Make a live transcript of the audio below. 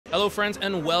Hello friends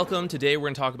and welcome. Today we're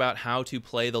going to talk about how to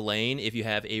play the lane if you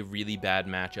have a really bad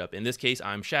matchup. In this case,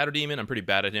 I'm Shadow Demon. I'm pretty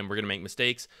bad at him. We're going to make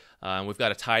mistakes. We've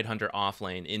got a Tidehunter off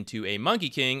lane into a Monkey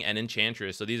King and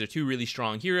Enchantress. So these are two really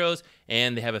strong heroes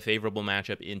and they have a favorable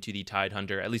matchup into the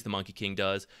Tidehunter. At least the Monkey King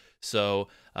does. So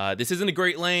this isn't a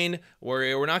great lane.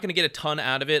 We're not going to get a ton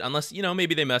out of it unless, you know,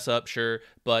 maybe they mess up, sure.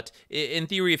 But in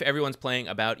theory, if everyone's playing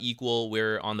about equal,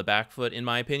 we're on the back foot in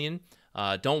my opinion.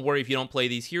 Don't worry if you don't play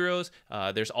these heroes.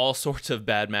 There's all sorts of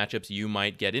bad matchups you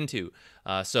might get into.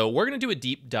 So we're going to do a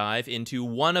deep dive into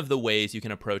one of the ways you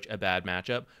can approach a bad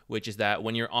matchup, which is that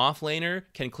when your offlaner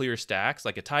can clear stacks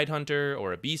like a Tidehunter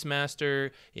or a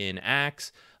Beastmaster in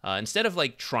Axe, instead of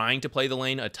like trying to play the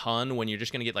lane a ton when you're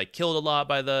just going to get like killed a lot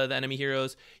by the enemy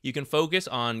heroes, you can focus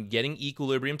on getting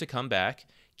Equilibrium to come back,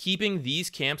 keeping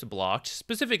these camps blocked,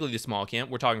 specifically the small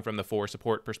camp. We're talking from the 4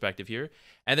 support perspective here.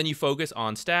 And then you focus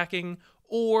on stacking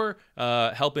or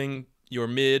helping your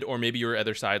mid or maybe your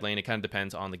other side lane. It kind of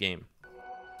depends on the game.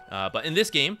 But in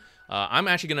this game, I'm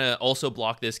actually going to also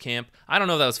block this camp. I don't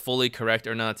know if that was fully correct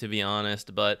or not, to be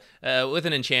honest, but with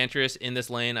an Enchantress in this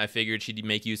lane, I figured she'd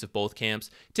make use of both camps.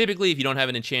 Typically, if you don't have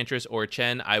an Enchantress or a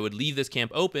Chen, I would leave this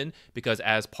camp open because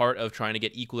as part of trying to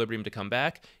get Equilibrium to come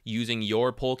back, using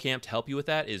your pole camp to help you with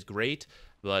that is great.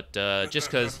 But just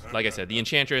because, like I said, the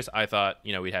Enchantress, I thought,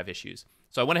 you know, we'd have issues.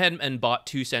 So I went ahead and bought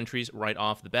 2 sentries right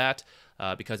off the bat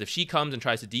because if she comes and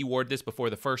tries to deward this before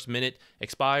the first minute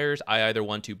expires, I either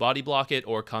want to body block it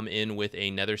or come in with a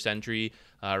nether sentry,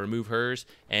 remove hers.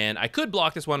 And I could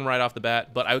block this one right off the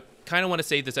bat, but I kind of want to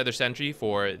save this other sentry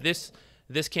for this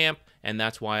camp, and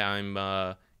that's why I'm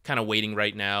kind of waiting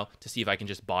right now to see if I can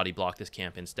just body block this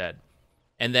camp instead.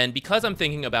 And then because I'm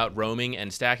thinking about roaming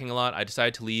and stacking a lot, I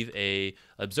decided to leave a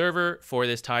observer for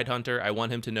this Tidehunter. I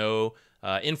want him to know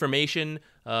information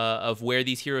of where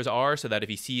these heroes are so that if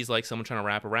he sees like someone trying to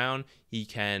wrap around, he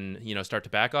can, you know, start to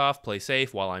back off, play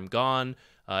safe while I'm gone.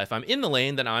 If I'm in the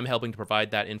lane, then I'm helping to provide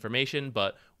that information.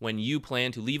 But when you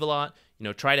plan to leave a lot, you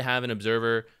know, try to have an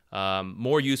observer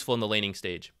more useful in the laning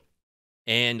stage.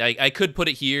 And I could put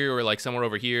it here or like somewhere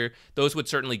over here. Those would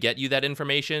certainly get you that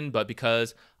information. But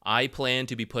because I plan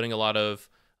to be putting a lot of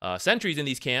sentries in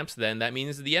these camps, then that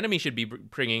means the enemy should be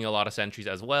bringing a lot of sentries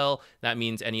as well. That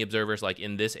means any observers like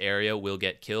in this area will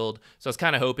get killed. So I was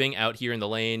kind of hoping out here in the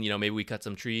lane, you know, maybe we cut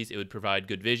some trees, it would provide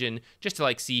good vision just to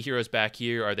like see heroes back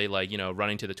here. Are they like, you know,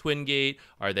 running to the twin gate?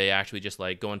 Are they actually just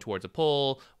like going towards a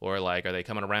pole? Or like, are they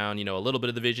coming around? You know, a little bit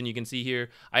of the vision you can see here.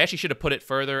 I actually should have put it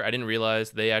further. I didn't realize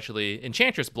they actually,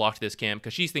 Enchantress blocked this camp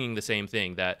because she's thinking the same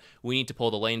thing, that we need to pull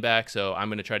the lane back. So I'm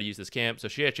going to try to use this camp. So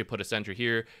she actually put a sentry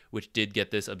here, which did get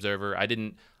this observer.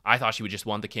 I thought she would just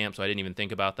want the camp, so I didn't even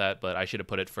think about that, but I should have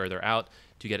put it further out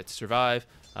to get it to survive.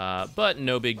 But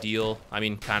no big deal. I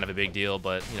mean, kind of a big deal,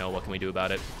 but, you know, what can we do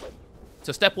about it?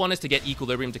 So step 1 is to get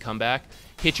Equilibrium to come back.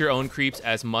 Hit your own creeps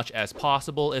as much as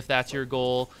possible if that's your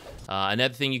goal.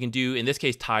 Another thing you can do, in this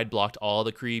case, Tide blocked all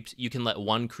the creeps. You can let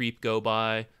one creep go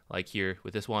by, like here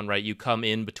with this one, right? You come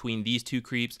in between these 2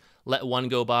 creeps, let one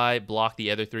go by, block the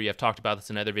other 3. I've talked about this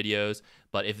in other videos,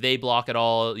 but if they block at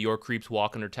all, your creeps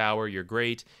walk under tower, you're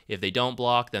great. If they don't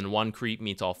block, then one creep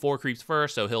meets all 4 creeps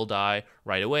first, so he'll die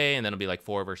right away, and then it'll be like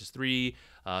 4 versus 3.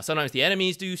 Sometimes the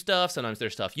enemies do stuff, sometimes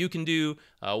there's stuff you can do.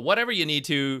 Whatever you need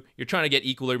to, you're trying to get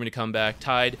Equilibrium to come back.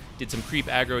 Tide did some creep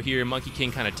aggro here. Monkey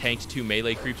King kind of tanked 2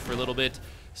 melee creeps for a little bit.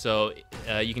 So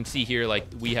you can see here, like,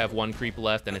 we have 1 creep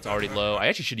left and it's already low. I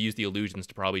actually should have used the illusions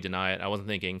to probably deny it. I wasn't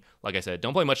thinking, like I said,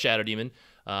 don't play much Shadow Demon.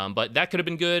 But that could have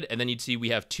been good. And then you'd see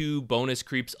we have 2 bonus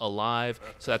creeps alive.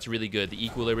 So that's really good. The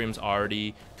Equilibrium's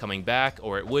already coming back,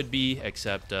 or it would be,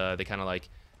 except they kind of like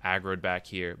aggroed back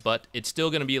here. But it's still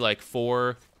going to be like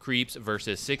 4 creeps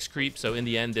versus 6 creeps. So in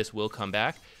the end, this will come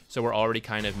back. So we're already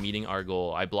kind of meeting our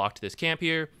goal. I blocked this camp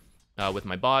here with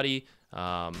my body.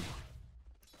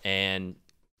 And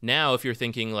now, if you're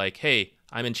thinking like, hey,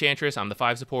 I'm Enchantress, I'm the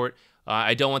 5 support,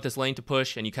 I don't want this lane to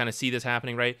push, and you kind of see this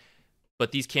happening, right?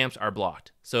 But these camps are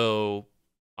blocked. So,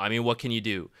 I mean, what can you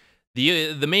do?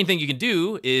 The main thing you can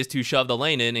do is to shove the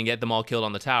lane in and get them all killed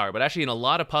on the tower. But actually, in a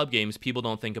lot of pub games, people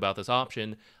don't think about this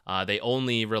option. They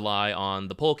only rely on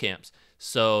the pole camps.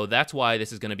 So that's why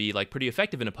this is going to be like pretty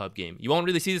effective in a pub game. You won't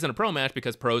really see this in a pro match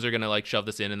because pros are going to like shove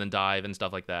this in and then dive and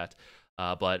stuff like that.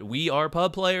 But we are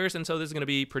pub players, and so this is going to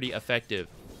be pretty effective.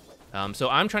 So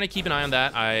I'm trying to keep an eye on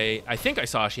that. I think I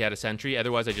saw she had a sentry.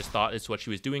 Otherwise, I just thought it's what she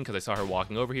was doing because I saw her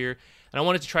walking over here. And I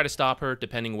wanted to try to stop her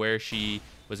depending where she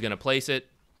was going to place it.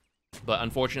 But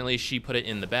unfortunately, she put it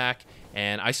in the back,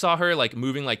 and I saw her like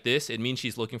moving like this. It means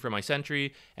she's looking for my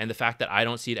sentry, and the fact that I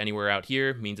don't see it anywhere out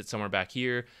here means it's somewhere back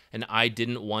here, and I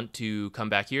didn't want to come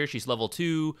back here. She's level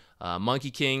 2.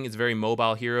 Monkey King is a very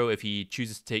mobile hero if he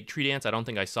chooses to take Tree Dance. I don't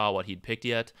think I saw what he'd picked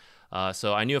yet,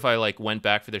 so I knew if I like went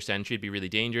back for their sentry, it'd be really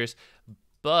dangerous.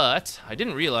 But I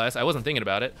didn't realize, I wasn't thinking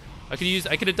about it, I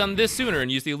could have done this sooner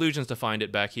and used the illusions to find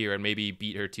it back here and maybe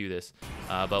beat her to this.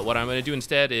 But what I'm going to do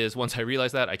instead is, once I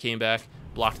realized that, I came back,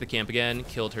 blocked the camp again,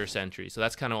 killed her sentry. So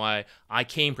that's kind of why I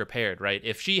came prepared, right?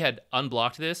 If she had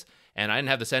unblocked this and I didn't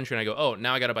have the sentry and I go, oh,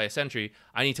 now I got to buy a sentry,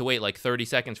 I need to wait like 30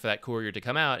 seconds for that courier to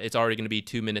come out. It's already going to be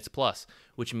 2 minutes plus,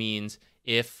 which means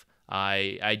if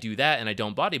I do that and I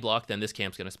don't body block, then this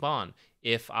camp's going to spawn.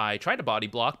 If I try to body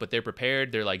block, but they're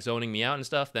prepared, they're like zoning me out and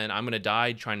stuff, then I'm going to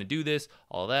die trying to do this,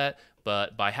 all that.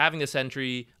 But by having the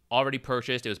sentry already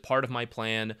purchased, it was part of my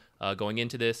plan going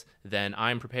into this, then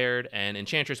I'm prepared, and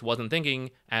Enchantress wasn't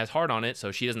thinking as hard on it,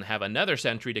 so she doesn't have another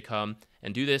sentry to come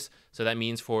and do this. So that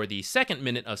means for the second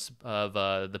minute of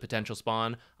the potential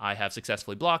spawn, I have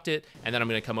successfully blocked it, and then I'm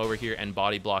going to come over here and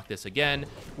body block this again,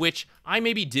 which I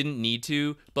maybe didn't need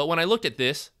to, but when I looked at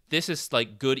this is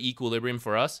like good equilibrium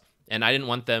for us, and I didn't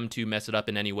want them to mess it up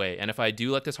in any way. And if I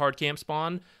do let this hard camp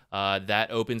spawn,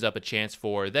 that opens up a chance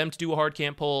for them to do a hard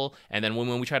camp pull, and then when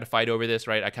we try to fight over this,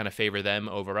 right, I kind of favor them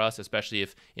over us, especially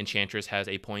if Enchantress has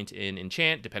a point in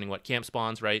enchant, depending what camp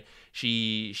spawns, right,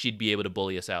 she'd be able to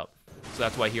bully us out. So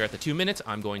that's why here at the 2 minutes,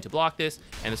 I'm going to block this,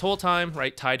 and this whole time,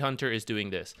 right, Tidehunter is doing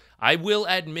this. I will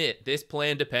admit, this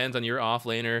plan depends on your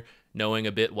offlaner knowing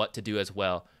a bit what to do as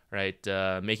well, right?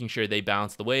 Making sure they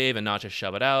balance the wave and not just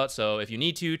shove it out. So if you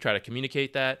need to, try to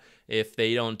communicate that. If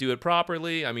they don't do it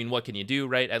properly, I mean, what can you do,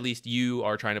 right? At least you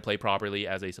are trying to play properly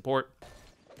as a support.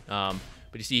 But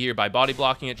you see here, by body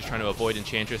blocking it, just trying to avoid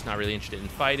Enchantress, not really interested in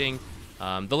fighting.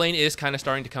 The lane is kind of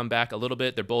starting to come back a little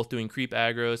bit. They're both doing creep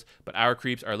aggros, but our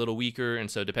creeps are a little weaker, and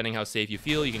so depending how safe you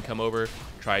feel, you can come over,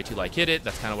 try to like hit it.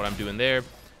 That's kind of what I'm doing there.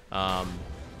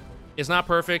 It's not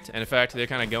perfect, and in fact, they're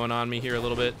kind of going on me here a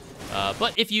little bit.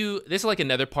 But if you, this is like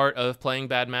another part of playing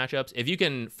bad matchups. If you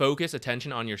can focus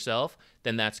attention on yourself,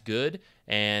 then that's good,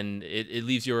 and it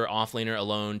leaves your offlaner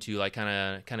alone to like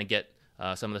kind of get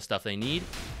some of the stuff they need.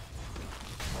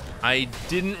 I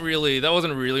didn't really, that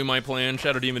wasn't really my plan.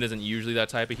 Shadow Demon isn't usually that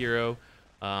type of hero.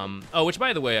 Oh, which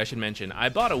by the way, I should mention, I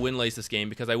bought a Windlace this game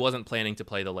because I wasn't planning to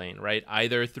play the lane, right?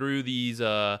 Either through these,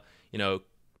 you know,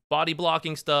 body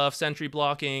blocking stuff, sentry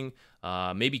blocking,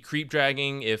 maybe creep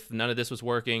dragging if none of this was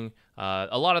working.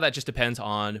 A lot of that just depends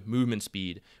on movement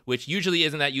speed, which usually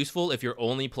isn't that useful if you're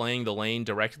only playing the lane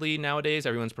directly nowadays.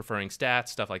 Everyone's preferring stats,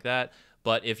 stuff like that.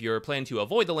 But if you're planning to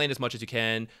avoid the lane as much as you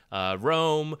can,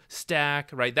 roam, stack,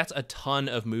 right, that's a ton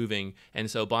of moving. And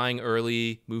so buying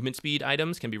early movement speed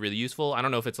items can be really useful. I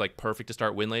don't know if it's like perfect to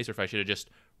start Windlace or if I should have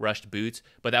just rushed boots,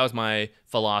 but that was my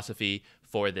philosophy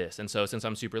for this. And so since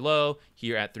I'm super low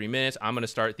here at 3 minutes, I'm going to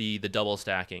start the double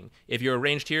stacking. If you're a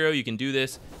ranged hero, you can do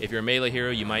this. If you're a melee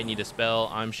hero, you might need a spell.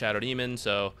 I'm Shadow Demon,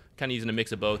 so kind of using a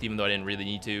mix of both, even though I didn't really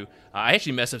need to. I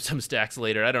actually messed up some stacks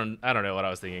later. I don't know what I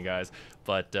was thinking, guys,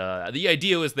 but the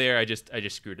idea was there. I just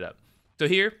screwed it up. So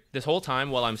here, this whole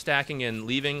time while I'm stacking and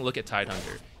leaving, look at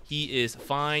Tidehunter. He is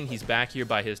fine. He's back here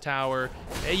by his tower.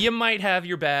 You might have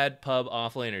your bad pub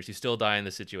offlaners who still die in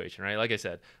this situation, right? Like I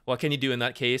said, what can you do in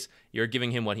that case? You're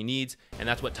giving him what he needs, and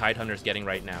that's what Tidehunter's getting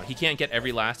right now. He can't get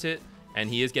every last hit, and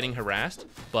he is getting harassed,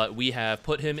 but we have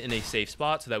put him in a safe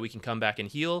spot so that we can come back and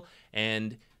heal.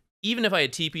 And even if I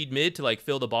had TP'd mid to like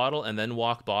fill the bottle and then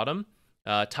walk bottom,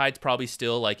 Tide's probably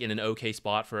still like in an okay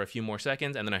spot for a few more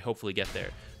seconds, and then I hopefully get there.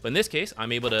 But in this case,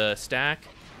 I'm able to stack,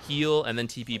 heal, and then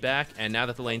TP back, and now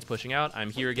that the lane's pushing out,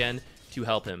 I'm here again to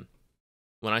help him.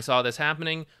 When I saw this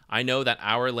happening, I know that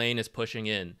our lane is pushing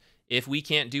in. If we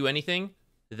can't do anything,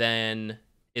 then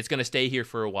it's going to stay here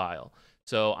for a while.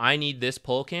 So I need this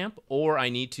pull camp, or I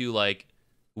need to like,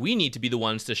 we need to be the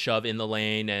ones to shove in the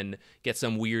lane and get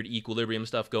some weird equilibrium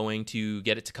stuff going to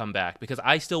get it to come back, because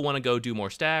I still want to go do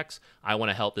more stacks. I want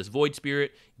to help this Void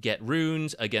Spirit get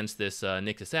runes against this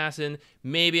Nyx Assassin.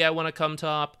 Maybe I want to come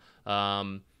top.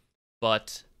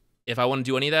 But if I want to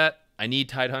do any of that, I need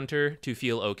Tidehunter to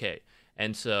feel okay.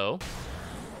 And so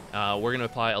we're going to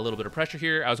apply a little bit of pressure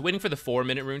here. I was waiting for the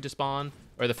 4-minute rune to spawn,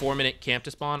 or the 4-minute camp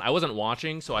to spawn. I wasn't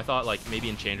watching, so I thought like maybe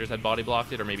Enchantress had body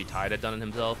blocked it, or maybe Tide had done it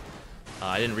himself.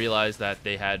 I didn't realize that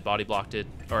they had body blocked it,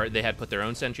 or they had put their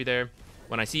own sentry there.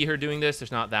 When I see her doing this,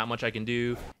 there's not that much I can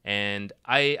do, and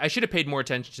I should have paid more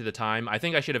attention to the time. I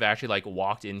think I should have actually like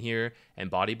walked in here and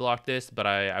body blocked this, but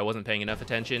I wasn't paying enough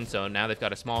attention. So now they've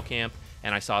got a small camp,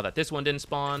 and I saw that this one didn't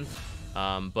spawn.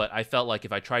 But I felt like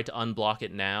if I tried to unblock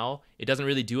it now, it doesn't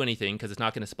really do anything because it's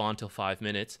not going to spawn till 5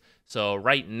 minutes. So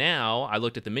right now, I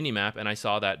looked at the minimap and I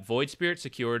saw that Void Spirit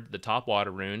secured the top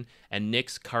water rune, and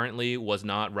Nyx currently was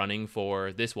not running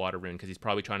for this water rune because he's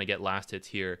probably trying to get last hits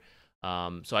here.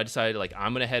 So I decided, like,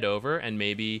 I'm going to head over, and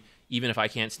maybe even if I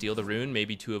can't steal the rune,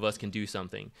 maybe two of us can do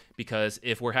something. Because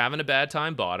if we're having a bad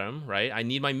time bottom, right, I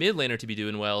need my mid laner to be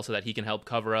doing well so that he can help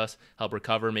cover us, help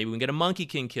recover. Maybe we can get a Monkey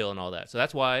King kill and all that. So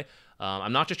that's why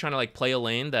I'm not just trying to, like, play a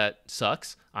lane that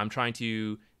sucks. I'm trying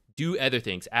to do other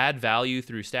things, add value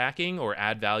through stacking or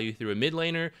add value through a mid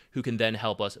laner who can then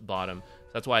help us bottom. So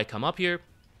that's why I come up here.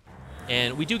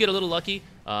 And we do get a little lucky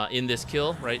in this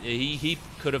kill, right? He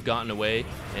could have gotten away.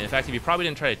 And in fact, if he probably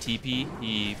didn't try to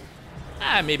TP,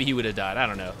 maybe he would have died. I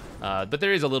don't know. But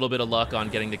there is a little bit of luck on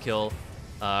getting the kill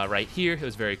right here. It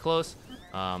was very close.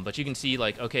 But you can see,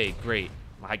 like, okay, great.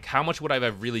 Like, how much would I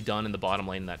have really done in the bottom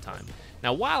lane that time?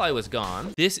 Now, while I was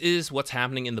gone, this is what's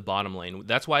happening in the bottom lane.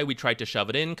 That's why we tried to shove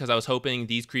it in, because I was hoping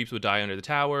these creeps would die under the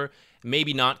tower,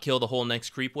 maybe not kill the whole next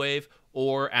creep wave,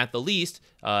 or at the least,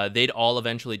 they'd all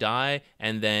eventually die,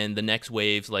 and then the next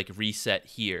waves, like, reset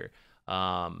here.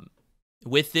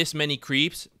 With this many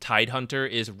creeps, Tidehunter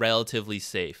is relatively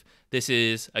safe. This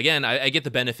is, again, I get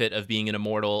the benefit of being an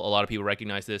immortal. A lot of people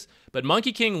recognize this. But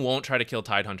Monkey King won't try to kill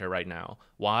Tidehunter right now.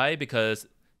 Why? Because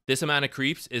this amount of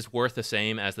creeps is worth the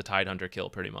same as the Tidehunter kill,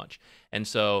 pretty much. And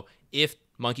so if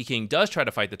Monkey King does try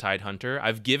to fight the Tidehunter,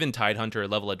 I've given Tidehunter a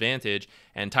level advantage,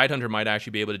 and Tidehunter might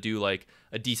actually be able to do, like,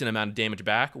 a decent amount of damage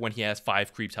back when he has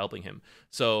 5 creeps helping him.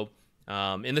 So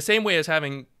in the same way as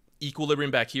having Equilibrium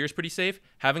back here is pretty safe,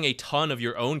 having a ton of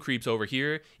your own creeps over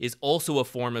here is also a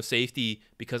form of safety,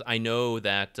 because I know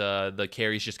that the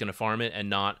carry's just going to farm it and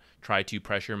not try to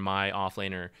pressure my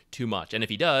offlaner too much. And if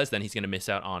he does, then he's going to miss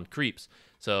out on creeps.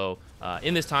 So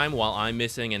in this time, while I'm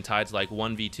missing and Tide's like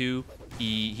 1v2,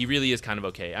 he really is kind of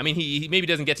okay. I mean, he maybe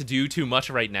doesn't get to do too much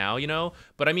right now, you know?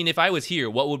 But I mean, if I was here,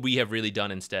 what would we have really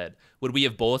done instead? Would we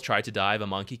have both tried to dive a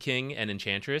Monkey King and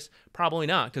Enchantress? Probably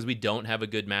not, because we don't have a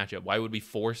good matchup. Why would we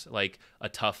force, like, a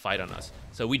tough fight on us?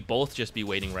 So we'd both just be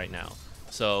waiting right now.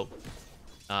 So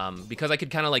because I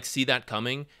could kind of, like, see that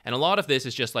coming, and a lot of this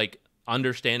is just, like,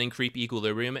 understanding creep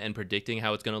equilibrium and predicting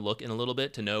how it's going to look in a little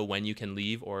bit to know when you can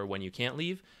leave or when you can't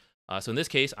leave. So in this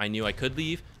case, I knew I could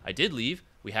leave. I did leave.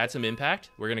 We had some impact.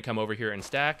 We're going to come over here and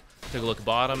stack. Took a look at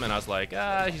bottom, and I was like,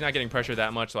 he's not getting pressure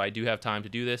that much, so I do have time to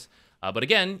do this. But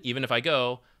again, even if I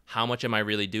go, how much am I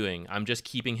really doing? I'm just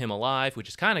keeping him alive, which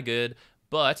is kind of good.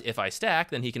 But if I stack,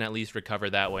 then he can at least recover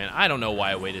that way. And I don't know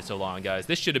why I waited so long, guys.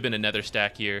 This should have been another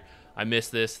stack here. I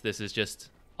missed this. This is just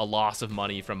a loss of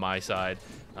money from my side.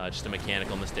 Just a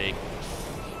mechanical mistake.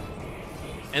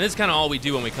 And this is kind of all we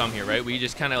do when we come here, right? We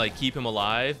just kind of, like, keep him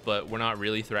alive, but we're not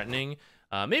really threatening.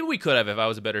 Maybe we could have if I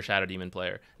was a better Shadow Demon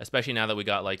player, especially now that we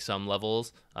got, like, some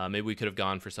levels. Maybe we could have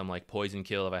gone for some, like, poison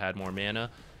kill if I had more mana.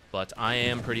 But I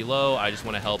am pretty low. I just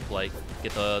want to help, like,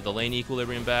 get the lane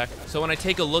equilibrium back. So when I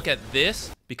take a look at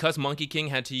this, because Monkey King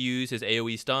had to use his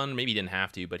AoE stun, maybe he didn't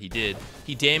have to, but he did,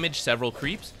 he damaged several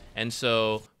creeps. And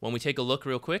so when we take a look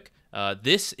real quick,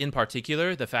 this in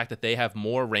particular, the fact that they have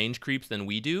more range creeps than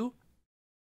we do,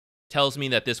 tells me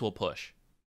that this will push.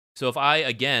 So if I,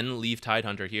 again, leave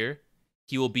Tidehunter here,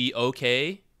 he will be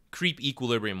okay creep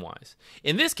equilibrium-wise.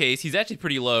 In this case, he's actually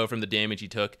pretty low from the damage he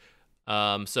took.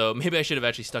 So maybe I should have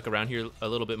actually stuck around here a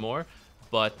little bit more.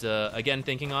 But again,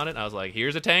 thinking on it, I was like,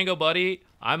 here's a tango, buddy.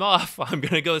 I'm off. I'm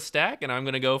going to go stack, and I'm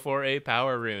going to go for a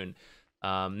power rune.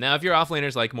 Now, if your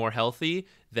offlaner's, like, more healthy,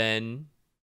 then,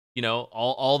 you know,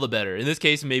 all the better. In this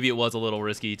case, maybe it was a little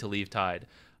risky to leave Tide.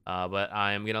 But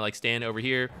I'm going to, like, stand over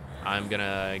here. I'm going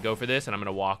to go for this, and I'm going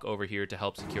to walk over here to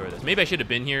help secure this. Maybe I should have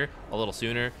been here a little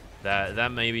sooner.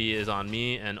 That maybe is on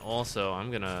me. And also,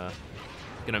 I'm going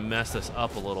to mess this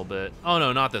up a little bit. Oh,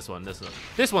 no, not this one.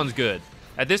 This one's good.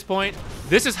 At this point,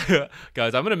 this is...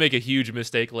 Guys, I'm going to make a huge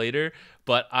mistake later,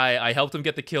 but I helped him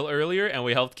get the kill earlier, and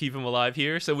we helped keep him alive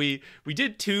here. So we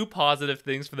did 2 positive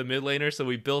things for the mid laner, so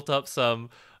we built up some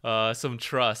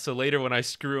trust. So later when I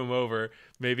screw him over,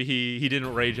 maybe he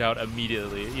didn't rage out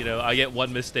immediately. You know, I get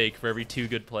 1 mistake for every 2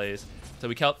 good plays. So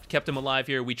we kept him alive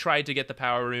here. We tried to get the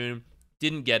power rune.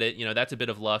 Didn't get it, you know, that's a bit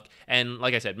of luck. And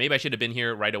like I said, maybe I should have been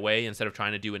here right away instead of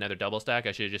trying to do another double stack.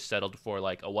 I should have just settled for,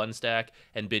 like, a 1 stack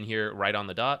and been here right on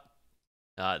the dot.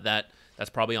 That's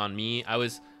probably on me. I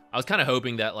was kind of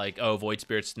hoping that, like, oh, Void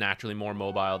Spirit's naturally more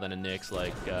mobile than a Nyx.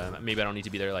 Like, maybe I don't need to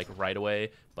be there, like, right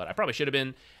away. but I probably should have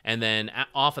been. And then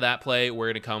off of that play, we're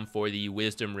going to come for the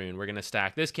Wisdom Rune. We're going to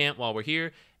stack this camp while we're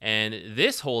here, and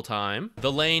this whole time,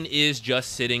 the lane is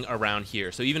just sitting around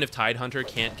here. So even if Tidehunter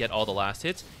can't get all the last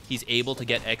hits, he's able to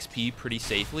get XP pretty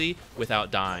safely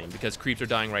without dying, because creeps are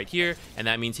dying right here, and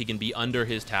that means he can be under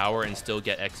his tower and still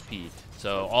get XP.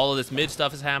 So all of this mid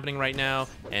stuff is happening right now,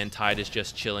 and Tide is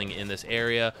just chilling in this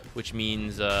area, which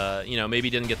means, you know, maybe he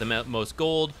didn't get the most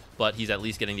gold, but he's at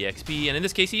least getting the XP. And in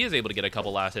this case, he is able to get a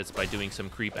couple last hits by doing some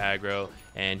creep aggro,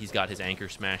 and he's got his Anchor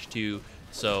Smash too.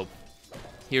 So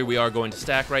here we are going to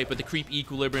stack right, but the creep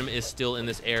equilibrium is still in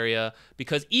this area,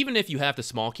 because even if you have the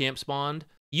small camp spawned,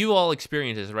 you all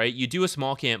experience this, right? You do a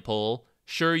small camp pull,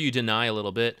 sure, you deny a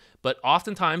little bit, but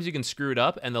oftentimes you can screw it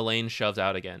up and the lane shoves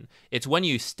out again. It's when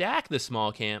you stack the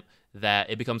small camp that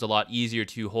it becomes a lot easier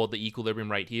to hold the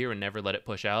equilibrium right here and never let it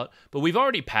push out. But we've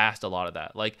already passed a lot of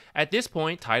that. Like, at this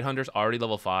point, Tidehunter's already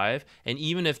level 5, and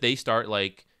even if they start,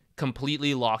 like,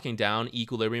 completely locking down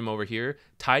equilibrium over here,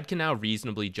 Tide can now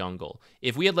reasonably jungle.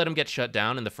 If we had let him get shut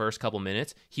down in the first couple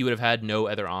minutes, he would have had no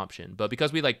other option. But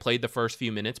because we like played the first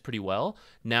few minutes pretty well,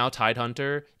 now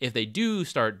Tidehunter, if they do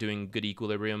start doing good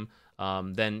equilibrium,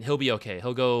 then he'll be okay.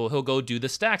 He'll go do the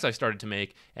stacks I started to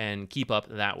make and keep up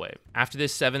that way. After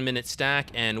this 7-minute stack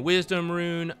and Wisdom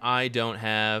Rune, I don't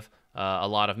have a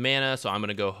lot of mana, so I'm going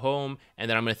to go home, and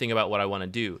then I'm going to think about what I want to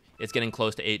do. It's getting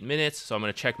close to 8 minutes, so I'm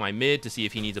going to check my mid to see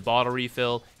if he needs a bottle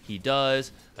refill. He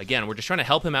does. Again, we're just trying to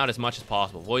help him out as much as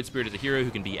possible. Void Spirit is a hero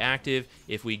who can be active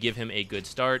if we give him a good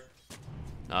start.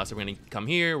 So we're going to come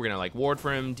here, we're going to like ward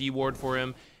for him, de-ward for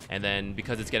him, and then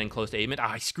because it's getting close to 8 minutes,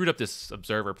 I screwed up this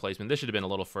observer placement. This should have been a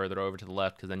little further over to the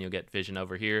left, because then you'll get vision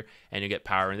over here, and you'll get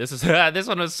power. And this is this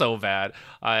one was so bad.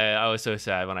 I was so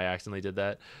sad when I accidentally did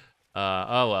that.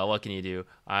 Oh well, what can you do?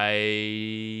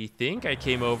 I think I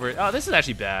came over. Oh, this is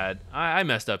actually bad. I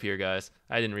messed up here, guys.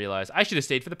 I didn't realize. I should have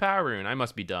stayed for the power rune. I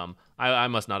must be dumb. I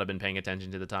must not have been paying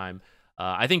attention to the time.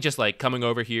 I think just like coming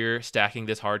over here, stacking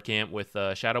this hard camp with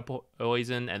Shadow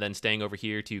Poison, and then staying over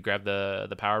here to grab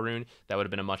the power rune, that would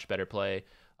have been a much better play.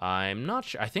 I'm not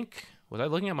sure. I think, was I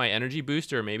looking at my energy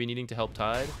booster or maybe needing to help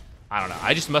Tide? I don't know.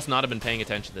 I just must not have been paying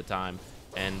attention at the time.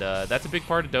 And that's a big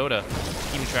part of Dota,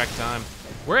 keeping track of time.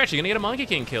 We're actually going to get a Monkey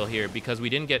King kill here because we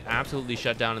didn't get absolutely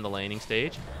shut down in the laning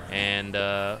stage. And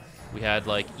we had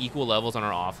like equal levels on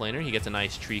our offlaner. He gets a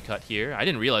nice tree cut here. I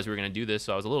didn't realize we were going to do this,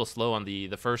 so I was a little slow on the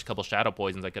first couple Shadow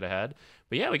Poisons I could have had.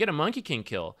 But yeah, we get a Monkey King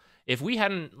kill. If we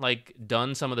hadn't like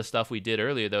done some of the stuff we did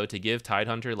earlier, though, to give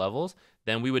Tidehunter levels,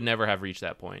 then we would never have reached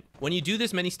that point. When you do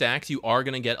this many stacks, you are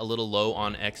going to get a little low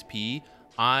on XP.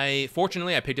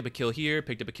 Fortunately, I picked up a kill here,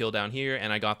 picked up a kill down here,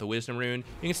 and I got the Wisdom Rune.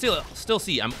 You can still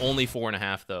see I'm only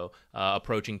 4.5 though,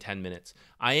 approaching 10 minutes.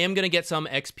 I am going to get some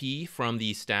XP from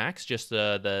these stacks, just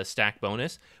the stack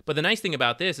bonus. But the nice thing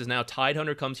about this is now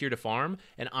Tidehunter comes here to farm,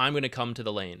 and I'm going to come to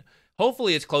the lane.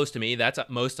 Hopefully it's close to me. That's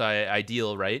most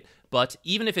ideal, right? But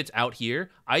even if it's out here,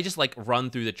 I just like run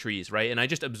through the trees, right? And I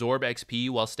just absorb XP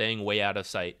while staying way out of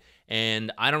sight.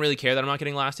 And I don't really care that I'm not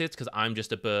getting last hits because I'm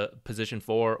just a position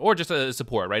 4 or just a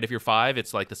support, right? If you're 5,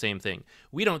 it's like the same thing.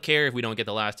 We don't care if we don't get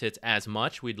the last hits as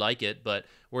much. We'd like it, but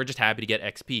we're just happy to get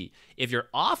XP. If your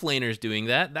offlaner's doing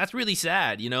that, that's really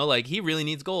sad, you know? Like, he really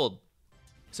needs gold.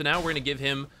 So now we're going to give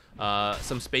him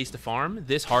some space to farm.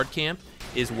 This hard camp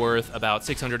is worth about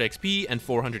 600 XP and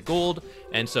 400 gold,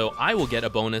 and so I will get a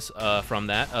bonus from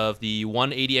that of the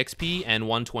 180 XP and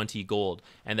 120 gold.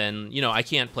 And then, you know, I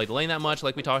can't play the lane that much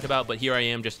like we talked about, but here I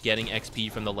am just getting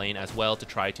XP from the lane as well to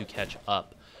try to catch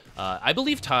up. I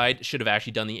believe Tide should have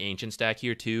actually done the Ancient stack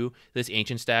here too. This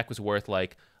Ancient stack was worth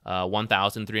like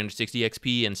 1,360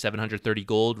 XP and 730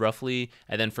 gold roughly,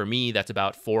 and then for me that's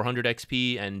about 400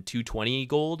 XP and 220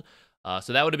 gold.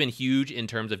 So that would have been huge in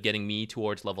terms of getting me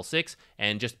towards level 6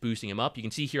 and just boosting him up. You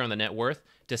can see here on the net worth,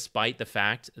 despite the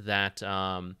fact that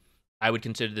I would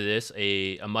consider this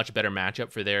a much better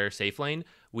matchup for their safe lane,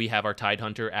 we have our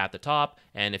Tidehunter at the top,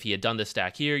 and if he had done this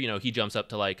stack here, you know, he jumps up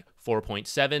to like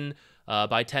 4.7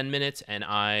 by 10 minutes, and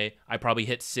I probably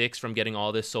hit 6 from getting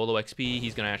all this solo XP.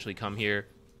 He's going to actually come here,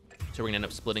 so we're going to end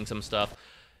up splitting some stuff.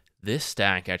 This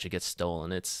stack actually gets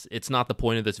stolen. It's not the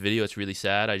point of this video. It's really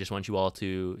sad. I just want you all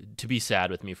to be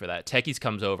sad with me for that. Techies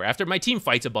comes over. After my team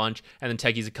fights a bunch, and then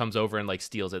Techies comes over and like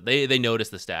steals it. They notice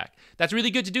the stack. That's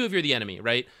really good to do if you're the enemy,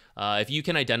 right? If you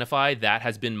can identify that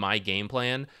has been my game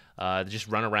plan, just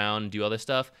run around and do all this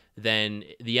stuff, then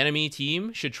the enemy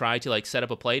team should try to like set up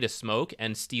a play to smoke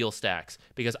and steal stacks,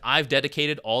 because I've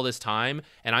dedicated all this time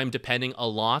and I'm depending a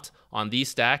lot on these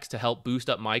stacks to help boost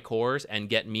up my cores and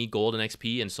get me gold and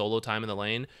XP and solo time in the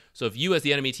lane. So if you as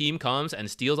the enemy team comes and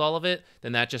steals all of it,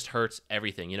 then that just hurts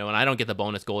everything, you know, and I don't get the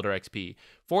bonus gold or XP.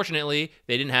 Fortunately,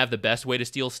 they didn't have the best way to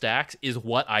steal stacks is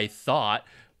what I thought,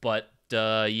 but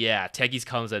yeah, Techies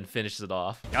comes and finishes it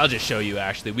off. I'll just show you,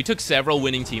 actually. We took several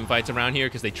winning team fights around here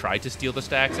because they tried to steal the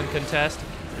stacks and contest.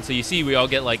 And so you see we all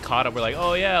get like caught up. We're like,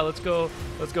 oh yeah, let's go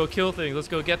kill things. Let's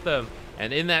go get them.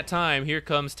 And in that time, here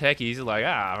comes Techies. He's like,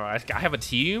 I have a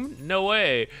team? No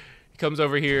way. He comes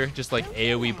over here, just like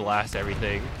AoE blast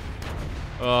everything.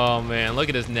 Oh man, look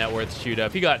at his net worth shoot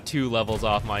up. He got 2 levels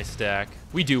off my stack.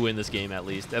 We do win this game at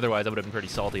least. Otherwise, I would have been pretty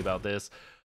salty about this.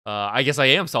 I guess I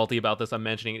am salty about this. I'm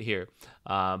mentioning it here.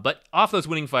 But off those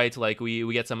winning fights, like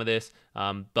we get some of this.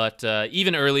 But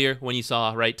even earlier when you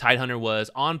saw, right, Tidehunter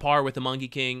was on par with the Monkey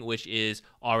King, which is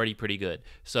already pretty good.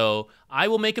 So I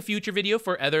will make a future video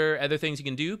for other things you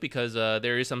can do, because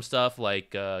there is some stuff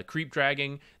like creep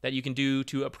dragging that you can do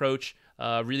to approach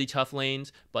really tough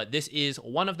lanes, but this is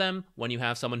one of them when you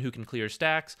have someone who can clear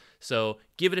stacks. So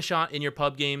give it a shot in your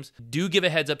pub games. Do give a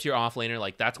heads up to your offlaner,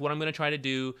 like that's what I'm going to try to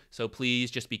do. So please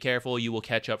just be careful. You will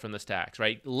catch up from the stacks,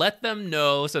 right? Let them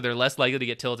know so they're less likely to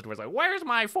get tilted where it's like, where's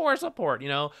my 4 support? You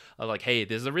know, like, hey,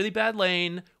 this is a really bad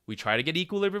lane. We try to get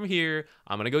equilibrium here.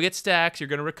 I'm going to go get stacks. You're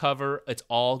going to recover. It's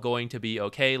all going to be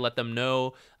okay. Let them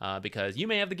know because you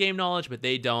may have the game knowledge, but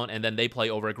they don't. And then they play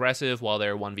over aggressive while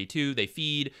they're 1v2. They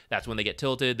feed. That's when they get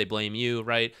tilted. They blame you,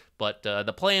 right? But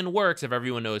the plan works if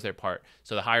everyone knows their part.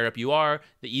 So the higher up you are,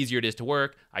 the easier it is to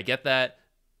work. I get that.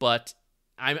 But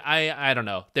I don't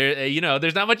know.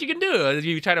 There's not much you can do. If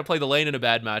you try to play the lane in a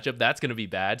bad matchup, that's going to be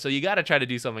bad. So you got to try to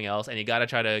do something else, and you got to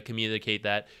try to communicate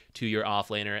that to your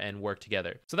offlaner and work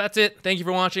together. So that's it. Thank you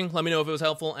for watching. Let me know if it was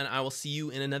helpful, and I will see you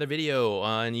in another video.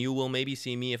 And you will maybe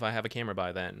see me if I have a camera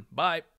by then. Bye.